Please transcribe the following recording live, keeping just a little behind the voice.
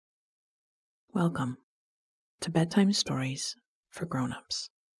Welcome to Bedtime Stories for Grown-Ups,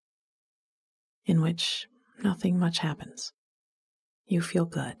 in which nothing much happens. You feel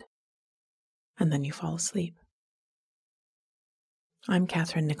good, and then you fall asleep. I'm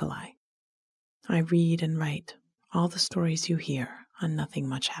Catherine Nicolai. I read and write all the stories you hear on Nothing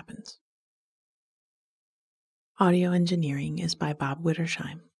Much Happens. Audio engineering is by Bob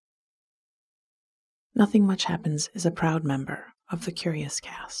Wittersheim. Nothing Much Happens is a proud member of the Curious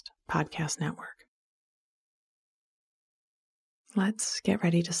Cast podcast network. Let's get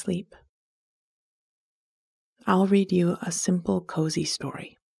ready to sleep. I'll read you a simple, cozy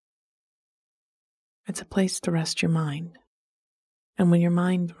story. It's a place to rest your mind, and when your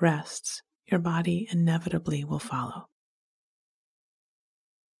mind rests, your body inevitably will follow.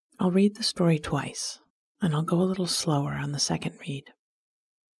 I'll read the story twice, and I'll go a little slower on the second read.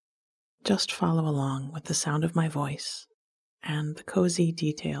 Just follow along with the sound of my voice and the cozy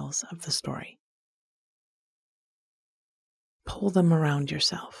details of the story. Pull them around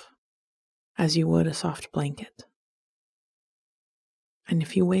yourself as you would a soft blanket. And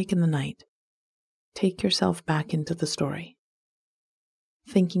if you wake in the night, take yourself back into the story,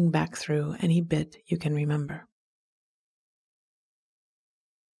 thinking back through any bit you can remember.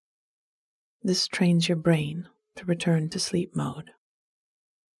 This trains your brain to return to sleep mode,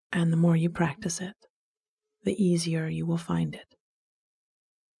 and the more you practice it, the easier you will find it.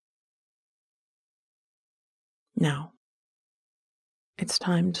 Now, it's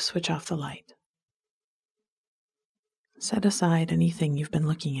time to switch off the light. Set aside anything you've been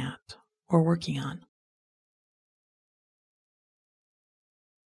looking at or working on.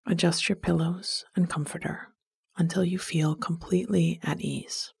 Adjust your pillows and comforter until you feel completely at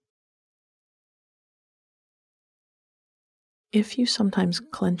ease. If you sometimes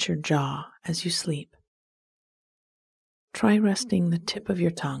clench your jaw as you sleep, try resting the tip of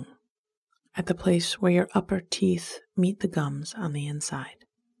your tongue at the place where your upper teeth meet the gums on the inside.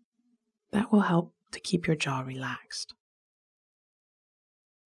 That will help to keep your jaw relaxed.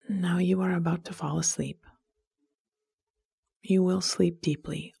 Now you are about to fall asleep. You will sleep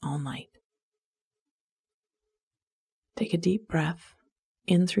deeply all night. Take a deep breath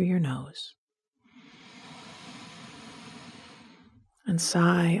in through your nose and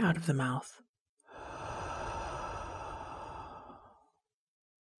sigh out of the mouth.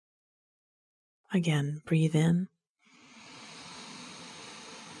 Again, breathe in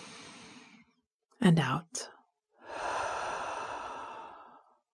and out.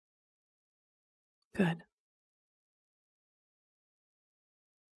 Good.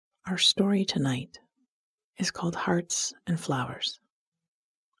 Our story tonight is called Hearts and Flowers,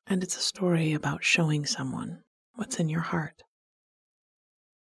 and it's a story about showing someone what's in your heart.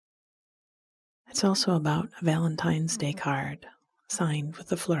 It's also about a Valentine's Day card signed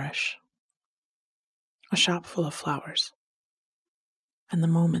with a flourish, a shop full of flowers, and the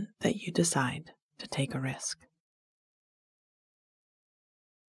moment that you decide to take a risk.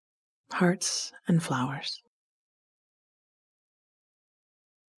 Hearts and Flowers.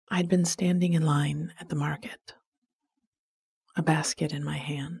 I'd been standing in line at the market, a basket in my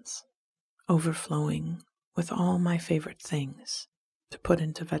hands, overflowing with all my favorite things to put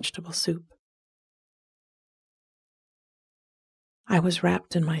into vegetable soup. I was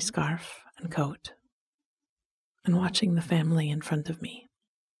wrapped in my scarf and coat and watching the family in front of me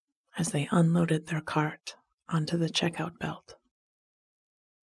as they unloaded their cart onto the checkout belt.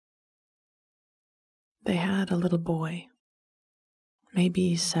 They had a little boy,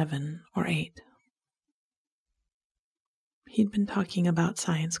 maybe 7 or 8. He'd been talking about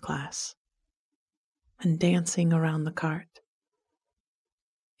science class and dancing around the cart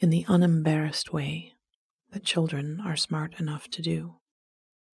in the unembarrassed way that children are smart enough to do.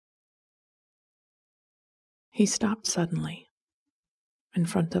 He stopped suddenly in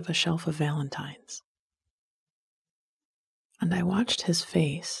front of a shelf of valentines, and I watched his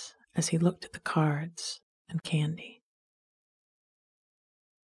face as he looked at the cards and candy.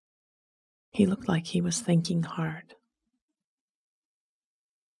 He looked like he was thinking hard.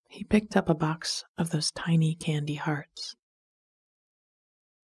 He picked up a box of those tiny candy hearts,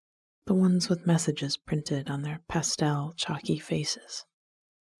 the ones with messages printed on their pastel, chalky faces.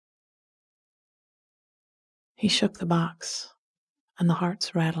 He shook the box, and the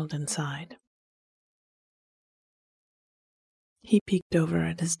hearts rattled inside. He peeked over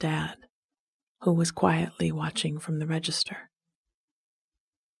at his dad, who was quietly watching from the register.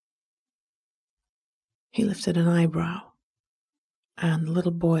 He lifted an eyebrow, and the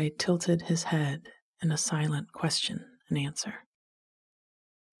little boy tilted his head in a silent question and answer.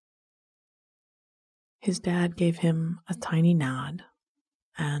 His dad gave him a tiny nod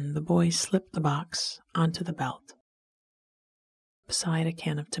and the boy slipped the box onto the belt beside a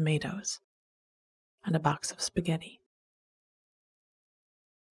can of tomatoes and a box of spaghetti.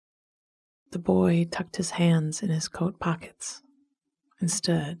 The boy tucked his hands in his coat pockets and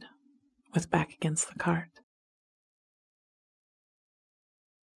stood with back against the cart.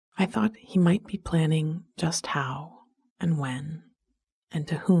 I thought he might be planning just how and when and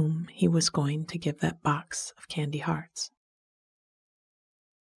to whom he was going to give that box of candy hearts.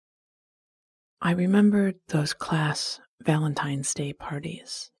 I remembered those class Valentine's Day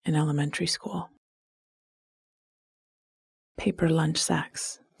parties in elementary school. Paper lunch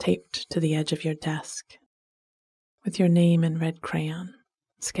sacks taped to the edge of your desk, with your name in red crayon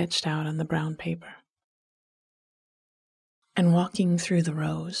sketched out on the brown paper. And walking through the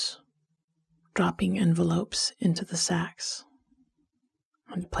rows, dropping envelopes into the sacks,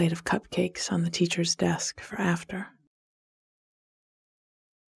 and a plate of cupcakes on the teacher's desk for after.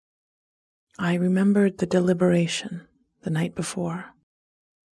 I remembered the deliberation the night before,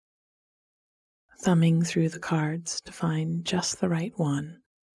 thumbing through the cards to find just the right one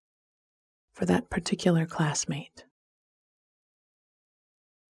for that particular classmate,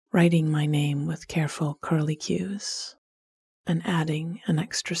 writing my name with careful curlicues and adding an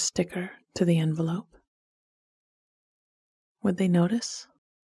extra sticker to the envelope. Would they notice?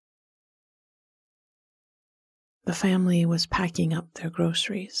 The family was packing up their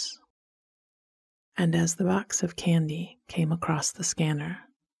groceries, and as the box of candy came across the scanner,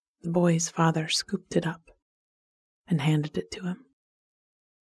 the boy's father scooped it up and handed it to him.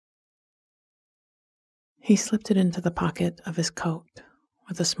 He slipped it into the pocket of his coat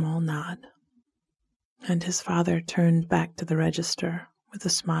with a small nod, and his father turned back to the register with a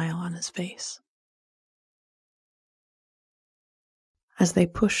smile on his face. As they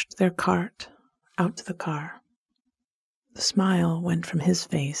pushed their cart out to the car, the smile went from his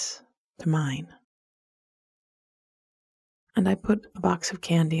face to mine, and I put a box of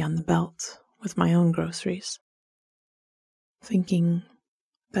candy on the belt with my own groceries, thinking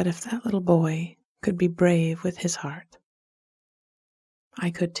that if that little boy could be brave with his heart,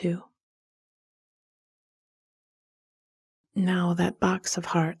 I could too. Now that box of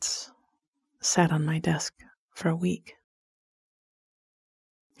hearts sat on my desk for a week.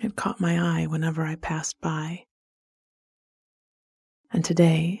 It caught my eye whenever I passed by. And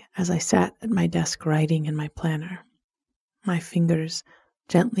today, as I sat at my desk writing in my planner, my fingers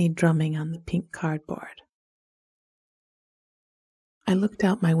gently drumming on the pink cardboard, I looked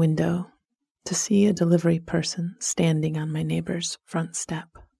out my window to see a delivery person standing on my neighbor's front step,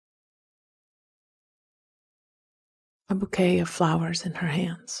 a bouquet of flowers in her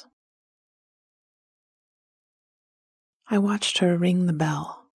hands. I watched her ring the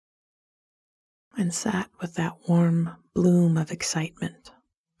bell and sat with that warm bloom of excitement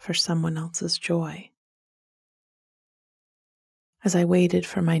for someone else's joy as I waited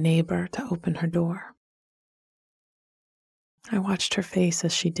for my neighbor to open her door. I watched her face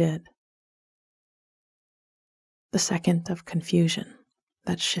as she did, the second of confusion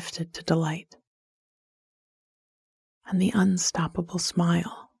that shifted to delight, and the unstoppable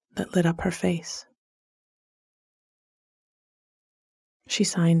smile that lit up her face. She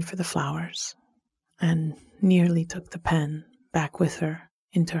signed for the flowers and nearly took the pen back with her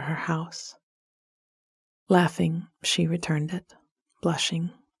into her house. Laughing, she returned it, blushing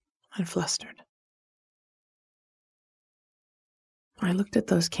and flustered. I looked at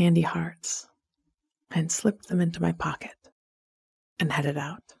those candy hearts and slipped them into my pocket and headed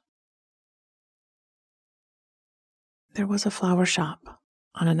out. There was a flower shop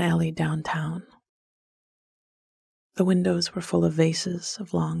on an alley downtown. The windows were full of vases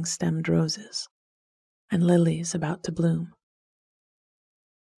of long-stemmed roses and lilies about to bloom.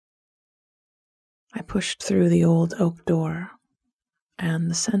 I pushed through the old oak door, and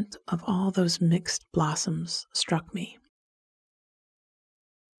the scent of all those mixed blossoms struck me.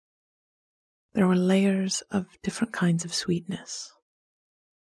 There were layers of different kinds of sweetness,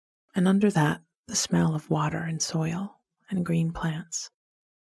 and under that, the smell of water and soil and green plants.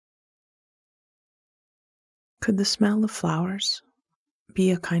 Could the smell of flowers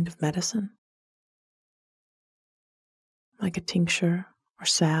be a kind of medicine? Like a tincture or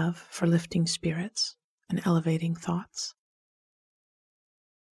salve for lifting spirits and elevating thoughts?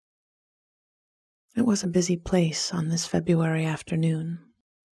 It was a busy place on this February afternoon,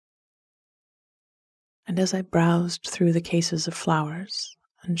 and as I browsed through the cases of flowers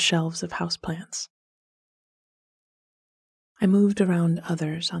and shelves of houseplants, I moved around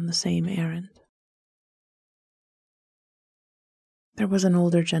others on the same errand. There was an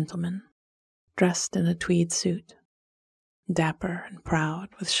older gentleman, dressed in a tweed suit, dapper and proud,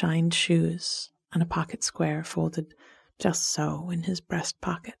 with shined shoes and a pocket square folded just so in his breast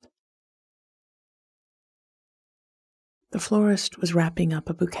pocket. The florist was wrapping up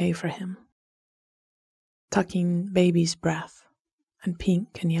a bouquet for him, tucking baby's breath and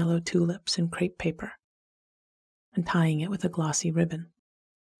pink and yellow tulips in crepe paper and tying it with a glossy ribbon.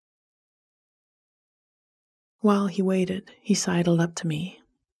 While he waited, he sidled up to me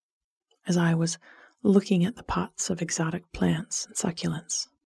as I was looking at the pots of exotic plants and succulents.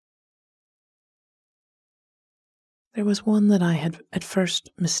 There was one that I had at first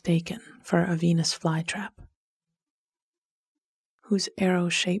mistaken for a Venus flytrap, whose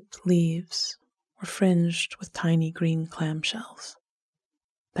arrow-shaped leaves were fringed with tiny green clamshells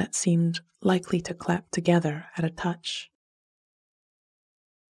that seemed likely to clap together at a touch.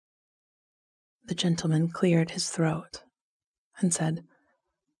 The gentleman cleared his throat and said,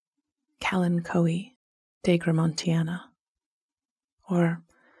 Kalanchoe dagramontiana, or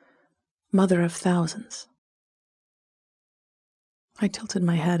Mother of Thousands. I tilted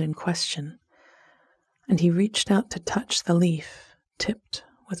my head in question, and he reached out to touch the leaf tipped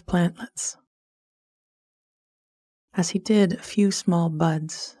with plantlets. As he did, a few small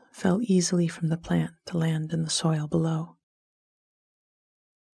buds fell easily from the plant to land in the soil below.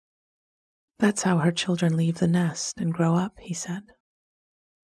 That's how her children leave the nest and grow up, he said.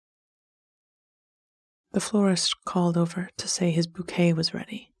 The florist called over to say his bouquet was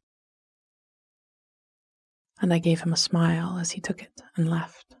ready, and I gave him a smile as he took it and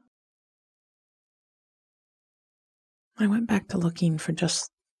left. I went back to looking for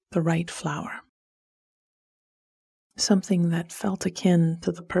just the right flower, something that felt akin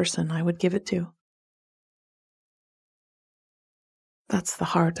to the person I would give it to. That's the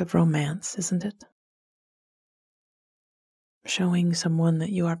heart of romance, isn't it? Showing someone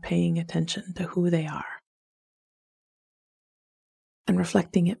that you are paying attention to who they are and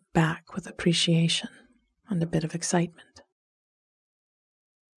reflecting it back with appreciation and a bit of excitement.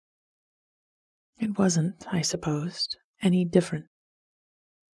 It wasn't, I supposed, any different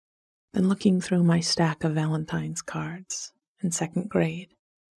than looking through my stack of Valentine's cards in second grade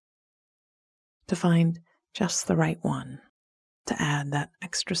to find just the right one to add that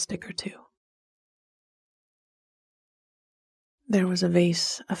extra sticker to. There was a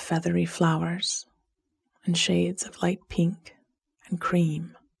vase of feathery flowers in shades of light pink and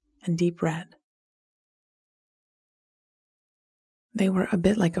cream and deep red. They were a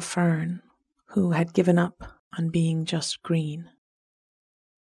bit like a fern who had given up on being just green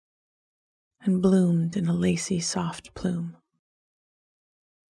and bloomed in a lacy, soft plume.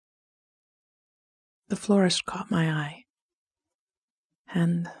 The florist caught my eye,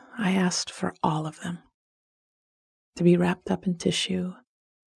 and I asked for all of them, to be wrapped up in tissue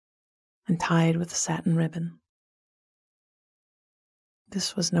and tied with a satin ribbon.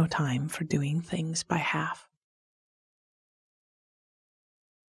 This was no time for doing things by half.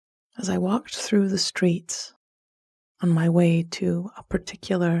 As I walked through the streets on my way to a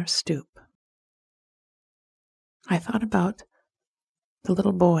particular stoop, I thought about the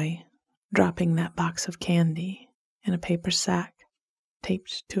little boy dropping that box of candy in a paper sack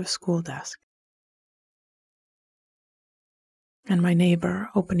taped to a school desk, and my neighbor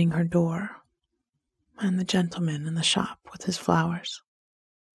opening her door, and the gentleman in the shop with his flowers.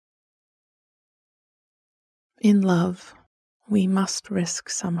 In love, we must risk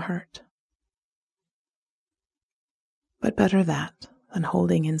some hurt, but better that than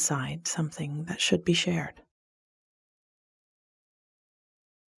holding inside something that should be shared.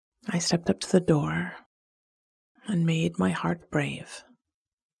 I stepped up to the door and made my heart brave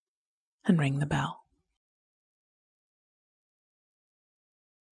and rang the bell.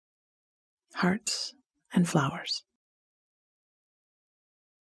 Hearts and flowers.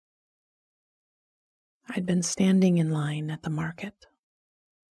 I'd been standing in line at the market,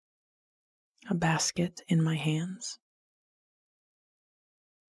 a basket in my hands,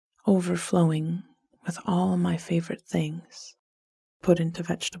 overflowing with all my favorite things put into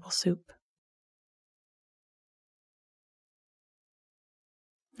vegetable soup.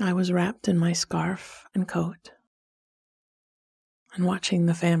 I was wrapped in my scarf and coat and watching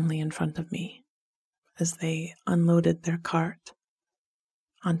the family in front of me as they unloaded their cart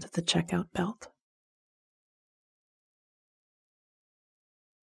onto the checkout belt.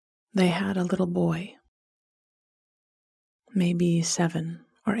 They had a little boy, maybe 7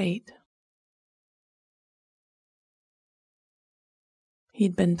 or 8.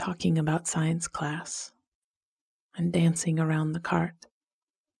 He'd been talking about science class and dancing around the cart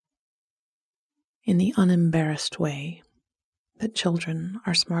in the unembarrassed way that children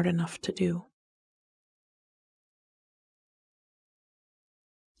are smart enough to do.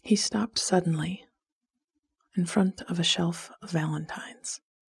 He stopped suddenly in front of a shelf of valentines,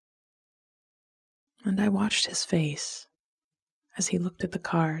 and I watched his face as he looked at the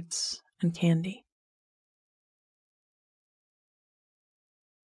cards and candy.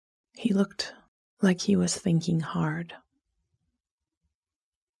 He looked like he was thinking hard.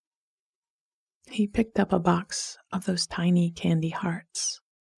 He picked up a box of those tiny candy hearts,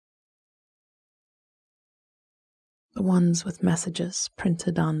 the ones with messages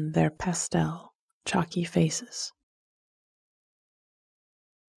printed on their pastel, chalky faces.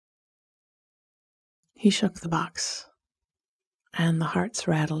 He shook the box, and the hearts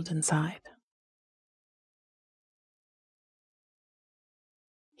rattled inside.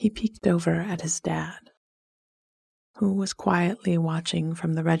 He peeked over at his dad, who was quietly watching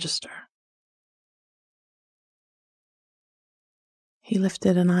from the register. He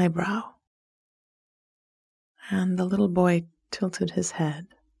lifted an eyebrow, and the little boy tilted his head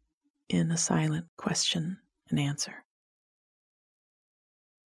in a silent question and answer.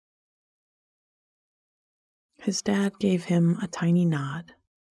 His dad gave him a tiny nod,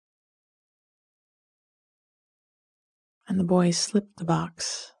 and the boy slipped the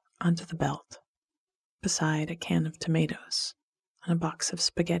box onto the belt beside a can of tomatoes and a box of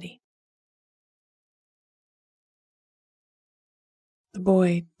spaghetti. The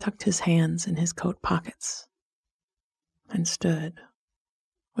boy tucked his hands in his coat pockets and stood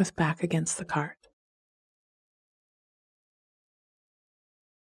with back against the cart.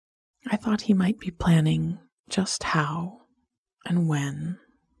 I thought he might be planning just how and when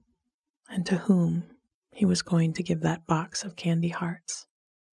and to whom he was going to give that box of candy hearts.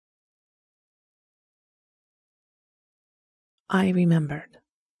 I remembered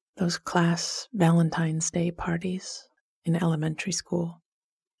those class Valentine's Day parties in elementary school.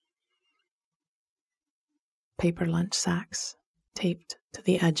 Paper lunch sacks taped to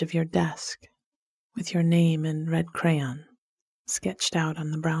the edge of your desk with your name in red crayon sketched out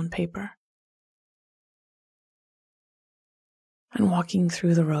on the brown paper. And walking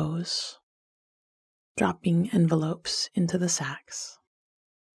through the rows, dropping envelopes into the sacks,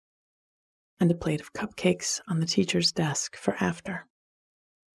 and a plate of cupcakes on the teacher's desk for after.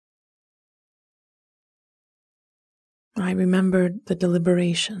 I remembered the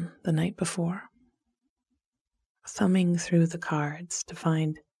deliberation the night before, thumbing through the cards to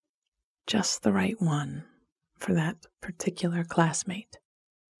find just the right one for that particular classmate,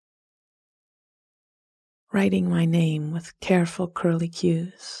 writing my name with careful curly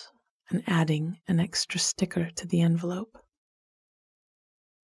cues and adding an extra sticker to the envelope.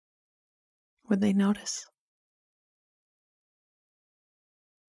 Would they notice?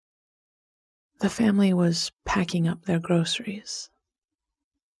 The family was packing up their groceries,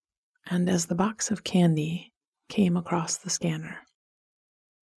 and as the box of candy came across the scanner,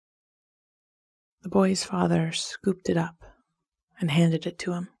 the boy's father scooped it up and handed it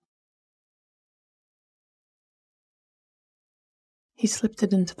to him. He slipped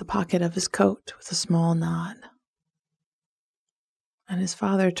it into the pocket of his coat with a small nod, and his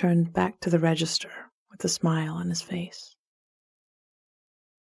father turned back to the register with a smile on his face.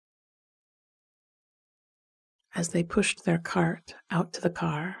 As they pushed their cart out to the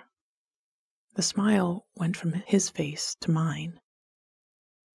car, the smile went from his face to mine,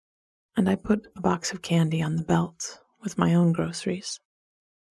 and I put a box of candy on the belt with my own groceries,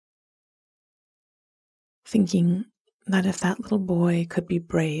 thinking that if that little boy could be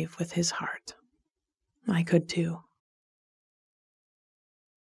brave with his heart, I could too.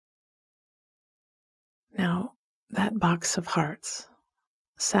 Now, that box of hearts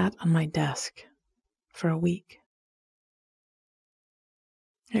sat on my desk for a week.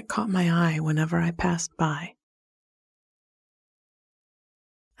 It caught my eye whenever I passed by.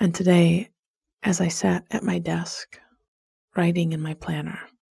 And today, as I sat at my desk, writing in my planner,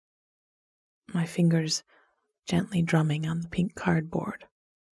 my fingers gently drumming on the pink cardboard,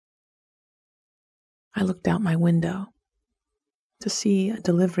 I looked out my window to see a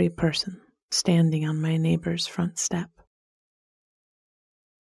delivery person standing on my neighbor's front step,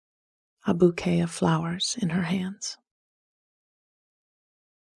 a bouquet of flowers in her hands.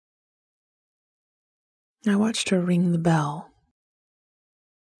 I watched her ring the bell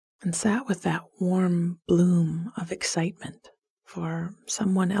and sat with that warm bloom of excitement for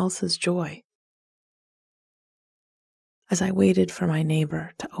someone else's joy as I waited for my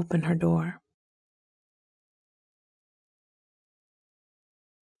neighbor to open her door.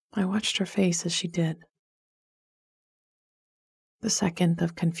 I watched her face as she did, the second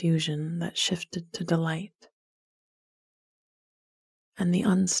of confusion that shifted to delight, and the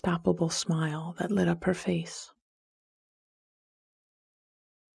unstoppable smile that lit up her face.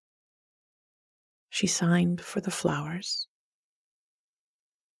 she signed for the flowers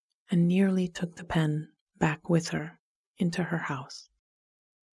and nearly took the pen back with her into her house.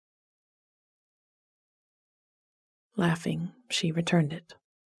 Laughing, she returned it,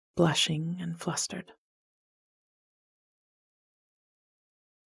 blushing and flustered.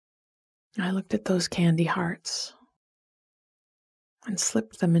 I looked at those candy hearts and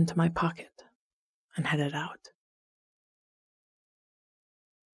slipped them into my pocket and headed out.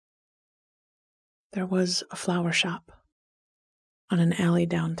 There was a flower shop on an alley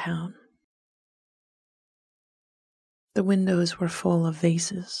downtown. The windows were full of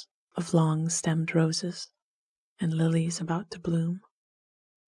vases of long-stemmed roses and lilies about to bloom.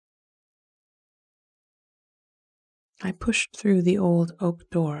 I pushed through the old oak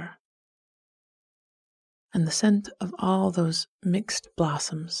door, and the scent of all those mixed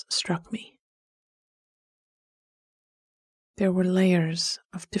blossoms struck me. There were layers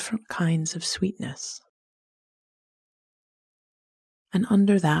of different kinds of sweetness, and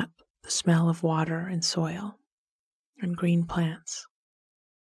under that the smell of water and soil and green plants.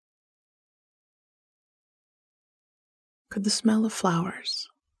 Could the smell of flowers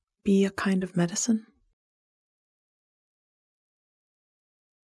be a kind of medicine?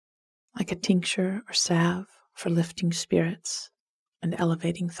 Like a tincture or salve for lifting spirits and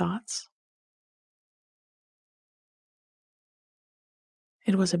elevating thoughts?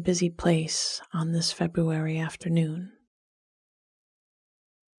 It was a busy place on this February afternoon,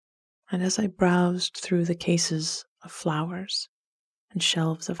 and as I browsed through the cases of flowers and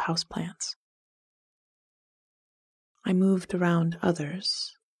shelves of houseplants, I moved around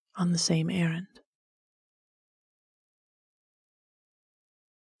others on the same errand.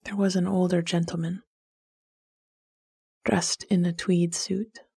 There was an older gentleman, dressed in a tweed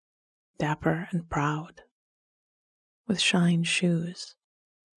suit, dapper and proud, with shined shoes,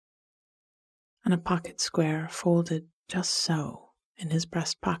 and a pocket square folded just so in his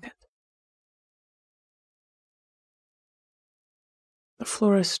breast pocket. The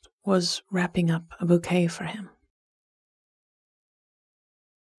florist was wrapping up a bouquet for him,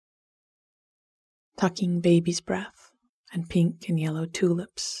 tucking baby's breath and pink and yellow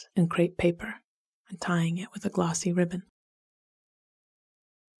tulips in crepe paper and tying it with a glossy ribbon.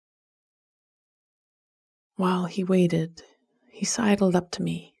 While he waited, he sidled up to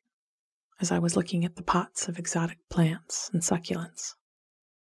me as I was looking at the pots of exotic plants and succulents.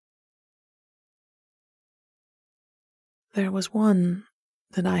 There was one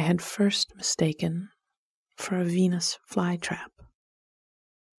that I had first mistaken for a Venus flytrap,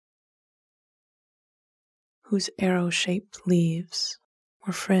 whose arrow-shaped leaves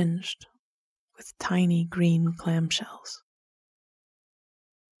were fringed with tiny green clamshells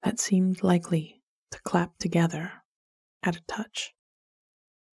that seemed likely to clap together at a touch.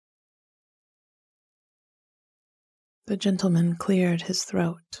 The gentleman cleared his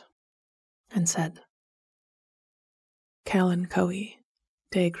throat and said, Kalanchoe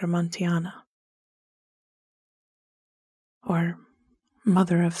Dagramontiana, or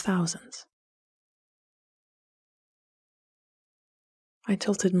Mother of Thousands. I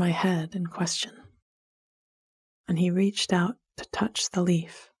tilted my head in question, and he reached out to touch the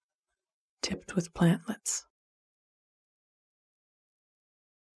leaf, tipped with plantlets.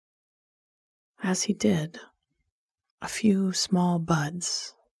 As he did, a few small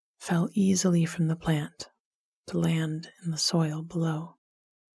buds fell easily from the plant to land in the soil below.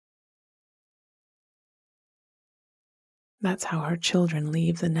 That's how her children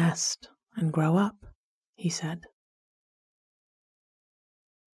leave the nest and grow up, he said.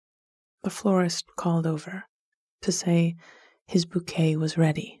 The florist called over to say his bouquet was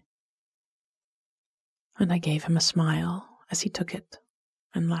ready, and I gave him a smile as he took it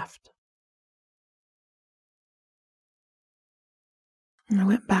and left. I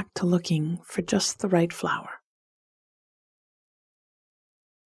went back to looking for just the right flower.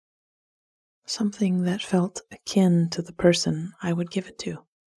 Something that felt akin to the person I would give it to.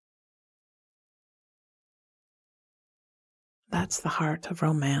 That's the heart of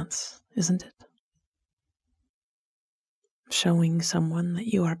romance, isn't it? Showing someone that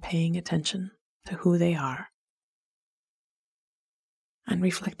you are paying attention to who they are and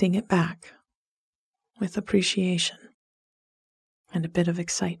reflecting it back with appreciation and a bit of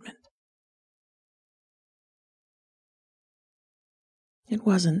excitement. It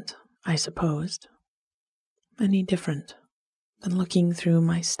wasn't, I supposed, any different than looking through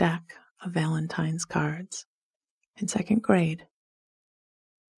my stack of Valentine's cards in second grade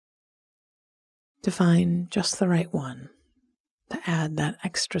to find just the right one to add that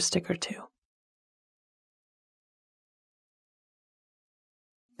extra sticker to.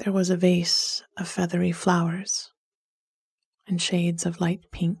 There was a vase of feathery flowers in shades of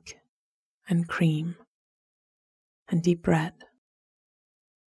light pink and cream and deep red.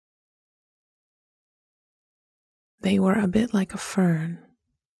 They were a bit like a fern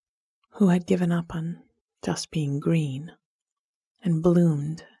who had given up on just being green and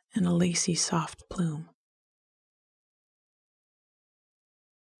bloomed in a lacy soft plume.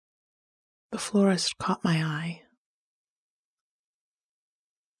 The florist caught my eye,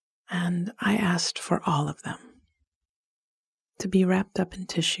 and I asked for all of them to be wrapped up in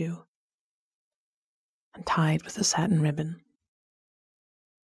tissue and tied with a satin ribbon.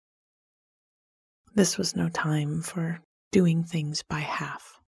 This was no time for doing things by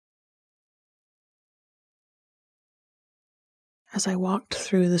half. As I walked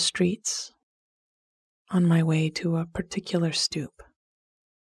through the streets on my way to a particular stoop,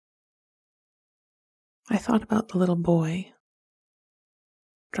 I thought about the little boy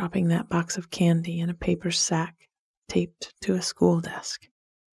dropping that box of candy in a paper sack taped to a school desk,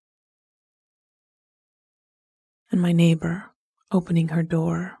 and my neighbor opening her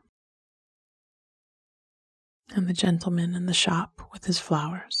door, and the gentleman in the shop with his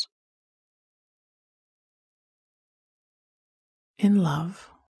flowers. In love,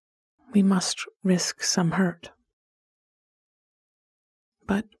 we must risk some hurt,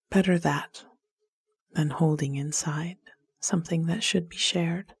 but better that than holding inside something that should be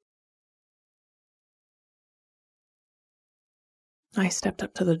shared. I stepped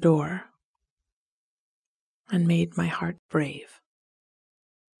up to the door and made my heart brave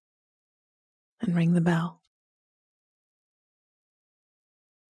and rang the bell.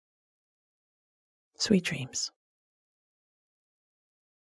 Sweet dreams.